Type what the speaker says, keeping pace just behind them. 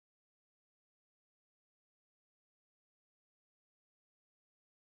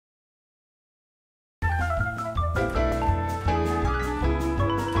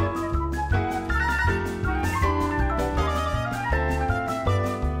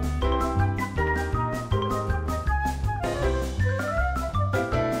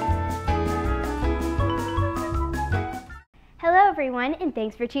everyone, and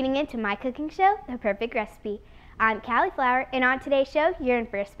thanks for tuning in to my cooking show, The Perfect Recipe. I'm Callie Flower, and on today's show, you're in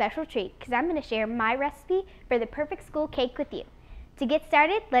for a special treat because I'm going to share my recipe for the perfect school cake with you. To get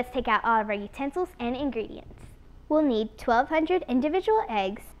started, let's take out all of our utensils and ingredients. We'll need 1,200 individual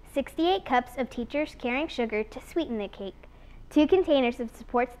eggs, 68 cups of teachers carrying sugar to sweeten the cake, 2 containers of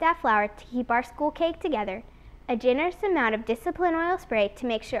support staff flour to keep our school cake together, a generous amount of discipline oil spray to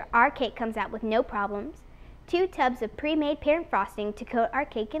make sure our cake comes out with no problems, 2 tubs of pre-made parent frosting to coat our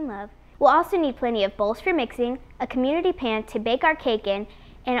cake in love. We'll also need plenty of bowls for mixing, a community pan to bake our cake in,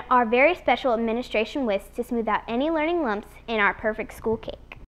 and our very special administration whisk to smooth out any learning lumps in our perfect school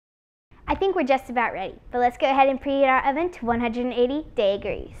cake. I think we're just about ready, but let's go ahead and preheat our oven to 180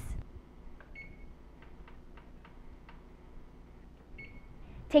 degrees.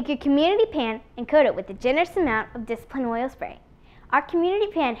 Take your community pan and coat it with a generous amount of discipline oil spray. Our community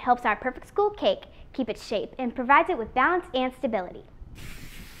pan helps our perfect school cake keep its shape and provides it with balance and stability.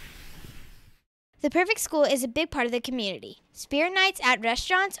 The perfect school is a big part of the community. Spirit nights at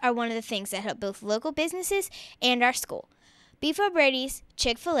restaurants are one of the things that help both local businesses and our school. Beef O'Brady's,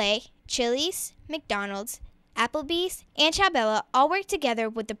 Chick-fil-A, Chili's, McDonald's, Applebee's, and Chabella all work together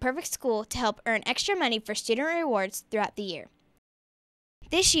with the perfect school to help earn extra money for student rewards throughout the year.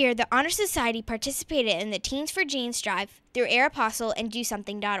 This year, the Honor Society participated in the Teens for Genes drive through Aeropostale and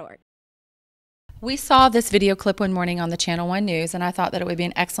DoSomething.org. We saw this video clip one morning on the Channel 1 News, and I thought that it would be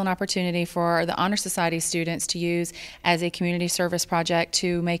an excellent opportunity for the Honor Society students to use as a community service project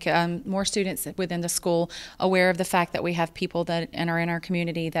to make more students within the school aware of the fact that we have people that are in our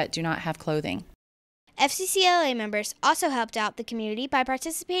community that do not have clothing. FCCLA members also helped out the community by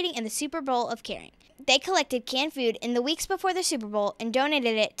participating in the Super Bowl of Caring. They collected canned food in the weeks before the Super Bowl and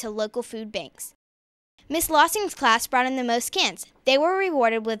donated it to local food banks. Miss Lossing's class brought in the most cans. They were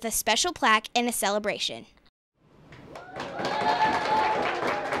rewarded with a special plaque and a celebration.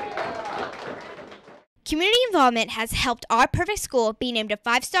 Community involvement has helped our perfect school be named a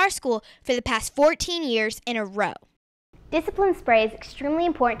 5-star school for the past 14 years in a row. Discipline spray is extremely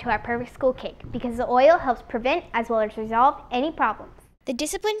important to our perfect school cake because the oil helps prevent as well as resolve any problems. The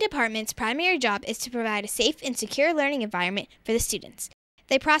discipline department's primary job is to provide a safe and secure learning environment for the students.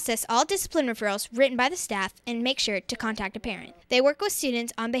 They process all discipline referrals written by the staff and make sure to contact a parent. They work with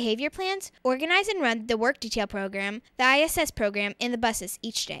students on behavior plans, organize and run the work detail program, the ISS program, and the buses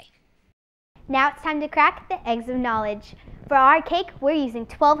each day. Now it's time to crack the eggs of knowledge. For our cake, we're using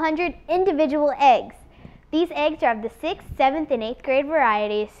 1,200 individual eggs. These eggs are of the 6th, 7th, and 8th grade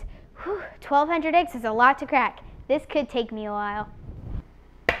varieties. 1,200 eggs is a lot to crack. This could take me a while.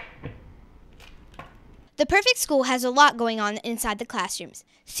 The perfect school has a lot going on inside the classrooms.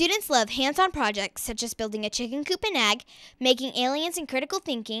 Students love hands-on projects such as building a chicken coop and egg, making aliens and critical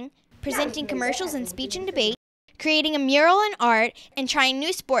thinking, presenting commercials in speech and debate, creating a mural in art, and trying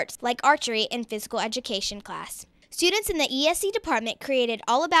new sports like archery and physical education class. Students in the ESC department created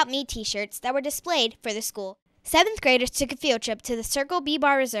All About Me t-shirts that were displayed for the school. 7th graders took a field trip to the Circle B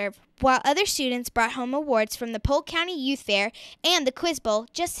Bar Reserve, while other students brought home awards from the Polk County Youth Fair and the Quiz Bowl,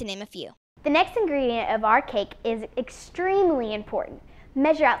 just to name a few. The next ingredient of our cake is extremely important.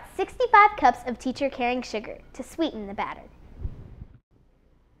 Measure out 65 cups of teacher-carrying sugar to sweeten the batter.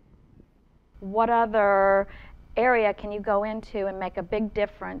 What other area can you go into and make a big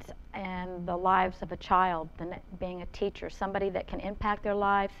difference in the lives of a child than being a teacher? Somebody that can impact their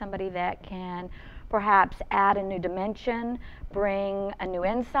life, somebody that can perhaps add a new dimension, bring a new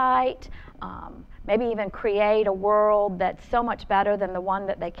insight, maybe even create a world that's so much better than the one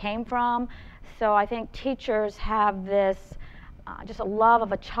that they came from. So I think teachers have this just a love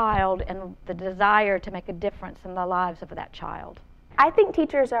of a child and the desire to make a difference in the lives of that child. I think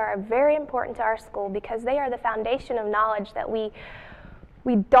teachers are very important to our school because they are the foundation of knowledge that we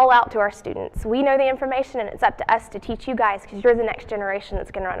dole out to our students. We know the information and it's up to us to teach you guys because you're the next generation that's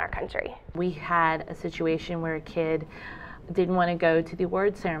going to run our country. We had a situation where a kid didn't want to go to the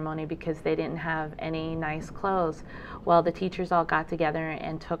award ceremony because they didn't have any nice clothes. Well, the teachers all got together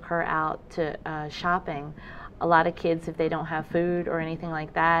and took her out to shopping. A lot of kids, if they don't have food or anything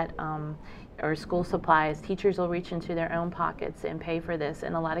like that, or school supplies, teachers will reach into their own pockets and pay for this,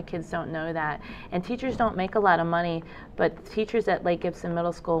 and a lot of kids don't know that. And teachers don't make a lot of money, but teachers at Lake Gibson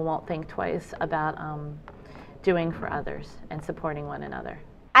Middle School won't think twice about doing for others and supporting one another.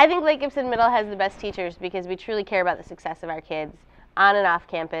 I think Lake Gibson Middle has the best teachers because we truly care about the success of our kids on and off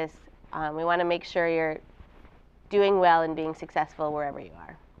campus. We want to make sure you're doing well and being successful wherever you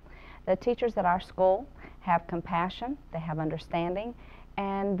are. The teachers at our school have compassion, they have understanding,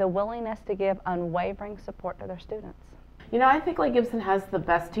 and the willingness to give unwavering support to their students. You know, I think Lake Gibson has the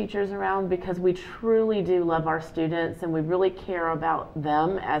best teachers around because we truly do love our students and we really care about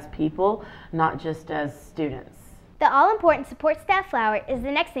them as people, not just as students. The all-important support staff flour is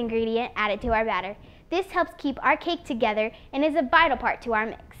the next ingredient added to our batter. This helps keep our cake together and is a vital part to our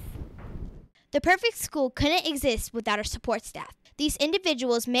mix. The perfect school couldn't exist without our support staff. These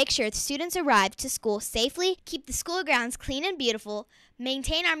individuals make sure the students arrive to school safely, keep the school grounds clean and beautiful,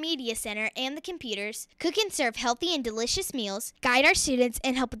 maintain our media center and the computers, cook and serve healthy and delicious meals, guide our students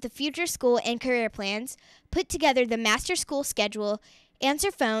and help with the future school and career plans, put together the master school schedule, answer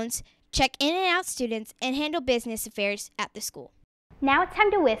phones, check in and out students, and handle business affairs at the school. Now it's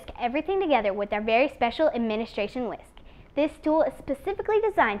time to whisk everything together with our very special administration whisk. This tool is specifically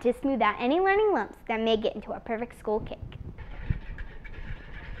designed to smooth out any learning lumps that may get into our perfect school cake.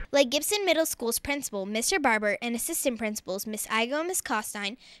 Lake Gibson Middle School's principal, Mr. Barber, and assistant principals, Miss Igo and Miss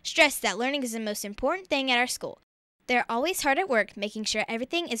Costine, stress that learning is the most important thing at our school. They're always hard at work, making sure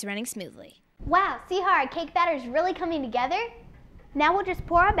everything is running smoothly. Wow, see how our cake batter is really coming together? Now we'll just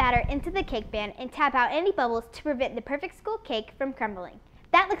pour our batter into the cake pan and tap out any bubbles to prevent the perfect school cake from crumbling.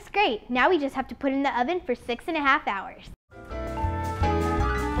 That looks great. Now we just have to put it in the oven for 6.5 hours.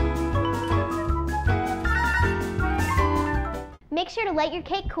 Make sure to let your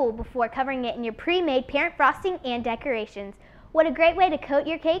cake cool before covering it in your pre-made parent frosting and decorations. What a great way to coat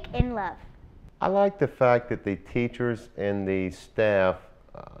your cake in love. I like the fact that the teachers and the staff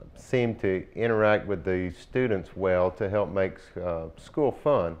seem to interact with the students well to help make school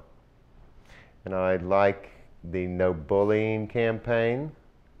fun. And I like the no bullying campaign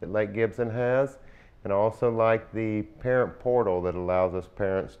that Lake Gibson has, and I also like the parent portal that allows us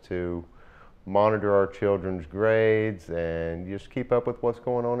parents to monitor our children's grades and just keep up with what's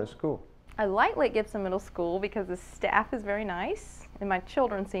going on at school. I like Lake Gibson Middle School because the staff is very nice and my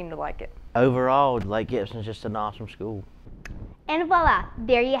children seem to like it. Overall, Lake Gibson is just an awesome school. And voila,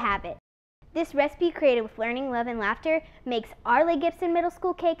 there you have it. This recipe created with learning, love, and laughter makes our Lake Gibson Middle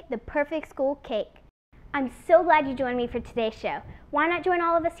School cake the perfect school cake. I'm so glad you joined me for today's show. Why not join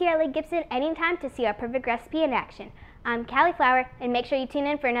all of us here at Lake Gibson anytime to see our perfect recipe in action? I'm Callie Flower, and make sure you tune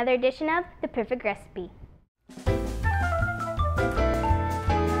in for another edition of The Perfect Recipe.